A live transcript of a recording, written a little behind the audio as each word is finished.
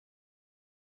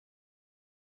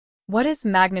What is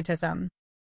magnetism?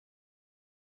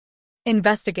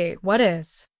 Investigate. What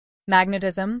is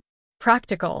magnetism?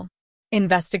 Practical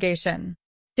investigation.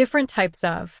 Different types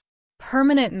of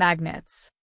permanent magnets.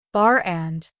 Bar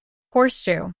and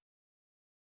horseshoe.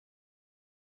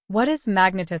 What is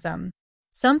magnetism?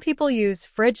 Some people use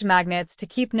fridge magnets to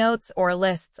keep notes or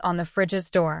lists on the fridge's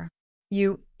door.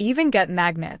 You even get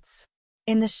magnets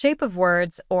in the shape of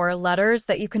words or letters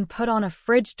that you can put on a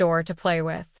fridge door to play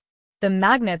with. The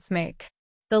magnets make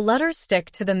the letters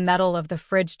stick to the metal of the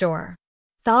fridge door.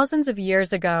 Thousands of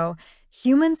years ago,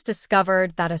 humans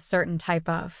discovered that a certain type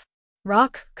of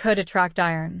rock could attract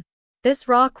iron. This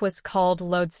rock was called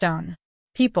lodestone.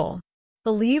 People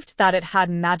believed that it had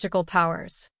magical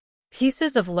powers.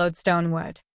 Pieces of lodestone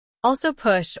would also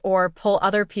push or pull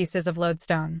other pieces of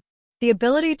lodestone. The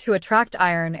ability to attract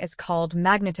iron is called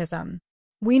magnetism.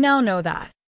 We now know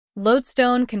that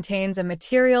lodestone contains a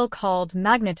material called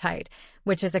magnetite,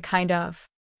 which is a kind of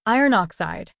iron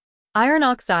oxide. Iron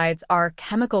oxides are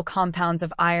chemical compounds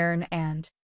of iron and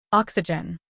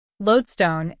oxygen.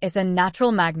 Lodestone is a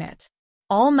natural magnet.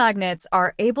 All magnets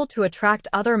are able to attract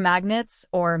other magnets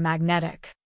or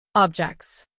magnetic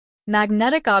objects.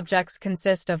 Magnetic objects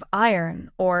consist of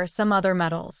iron or some other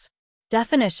metals.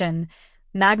 Definition: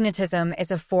 magnetism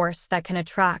is a force that can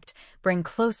attract, bring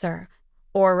closer,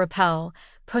 or repel,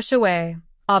 push away,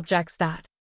 objects that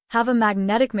have a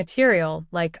magnetic material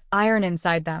like iron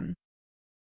inside them.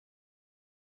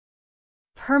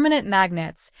 Permanent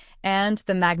magnets and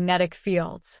the magnetic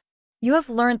fields. You have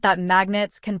learned that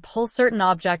magnets can pull certain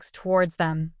objects towards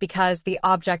them because the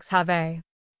objects have a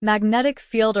magnetic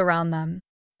field around them.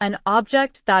 An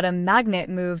object that a magnet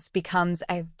moves becomes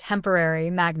a temporary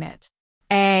magnet.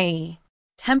 A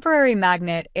temporary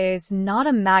magnet is not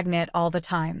a magnet all the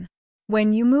time.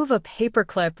 When you move a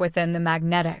paperclip within the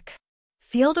magnetic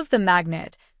field of the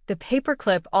magnet, the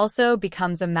paperclip also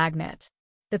becomes a magnet.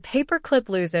 The paperclip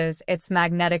loses its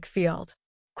magnetic field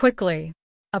quickly.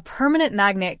 A permanent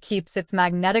magnet keeps its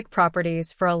magnetic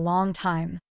properties for a long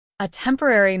time. A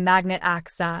temporary magnet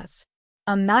acts as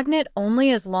a magnet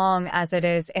only as long as it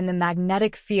is in the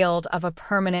magnetic field of a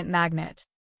permanent magnet.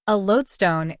 A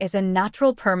lodestone is a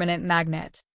natural permanent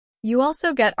magnet. You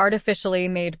also get artificially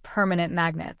made permanent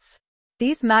magnets.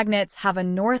 These magnets have a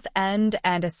north end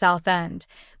and a south end,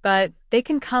 but they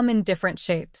can come in different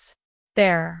shapes.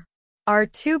 There are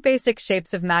two basic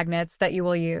shapes of magnets that you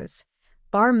will use: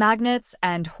 bar magnets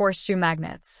and horseshoe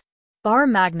magnets. Bar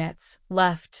magnets,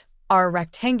 left, are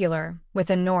rectangular with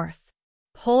a north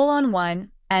pole on one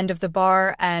end of the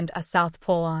bar and a south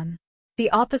pole on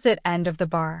the opposite end of the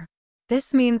bar.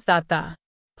 This means that the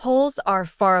poles are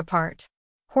far apart.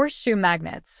 Horseshoe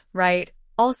magnets, right,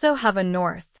 also have a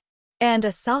north and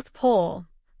a south pole,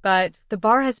 but the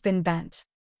bar has been bent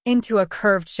into a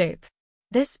curved shape.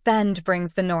 This bend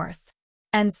brings the north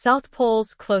and south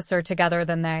poles closer together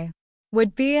than they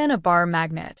would be in a bar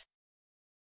magnet.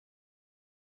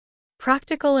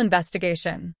 Practical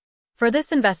investigation. For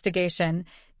this investigation,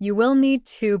 you will need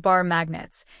two bar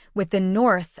magnets with the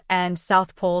north and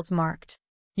south poles marked.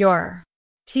 Your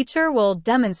teacher will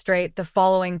demonstrate the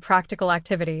following practical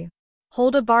activity.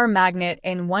 Hold a bar magnet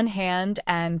in one hand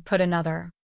and put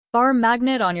another bar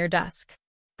magnet on your desk.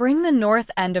 Bring the north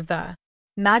end of the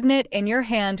magnet in your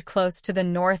hand close to the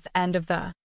north end of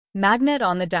the magnet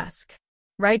on the desk.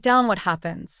 Write down what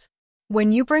happens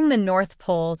when you bring the north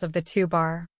poles of the two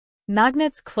bar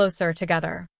magnets closer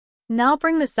together. Now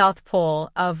bring the south pole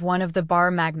of one of the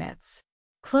bar magnets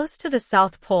close to the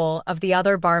south pole of the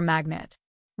other bar magnet.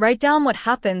 Write down what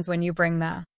happens when you bring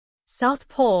the south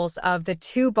poles of the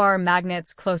two bar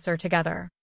magnets closer together.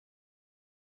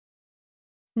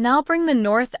 Now bring the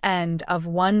north end of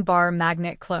one bar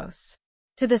magnet close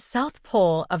to the south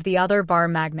pole of the other bar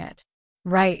magnet.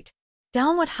 Write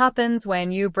down what happens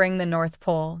when you bring the north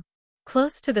pole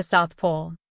close to the south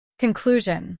pole.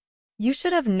 Conclusion. You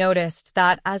should have noticed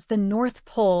that as the north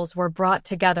poles were brought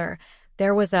together,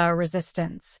 there was a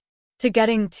resistance to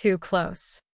getting too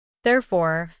close.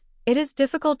 Therefore, it is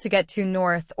difficult to get two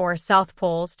north or south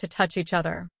poles to touch each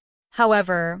other.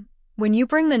 However, when you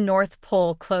bring the north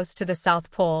pole close to the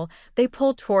south pole, they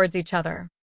pull towards each other.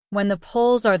 When the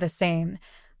poles are the same,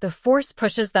 the force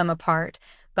pushes them apart,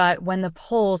 but when the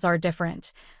poles are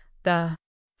different, the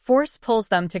force pulls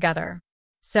them together.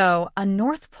 So, a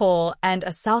north pole and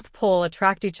a south pole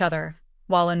attract each other,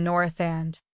 while a north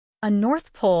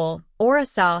pole or a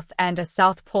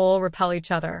south pole repel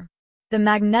each other. The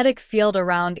magnetic field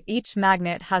around each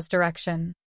magnet has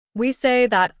direction. We say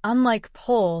that unlike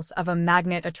poles of a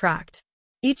magnet attract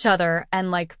each other and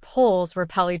like poles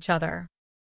repel each other.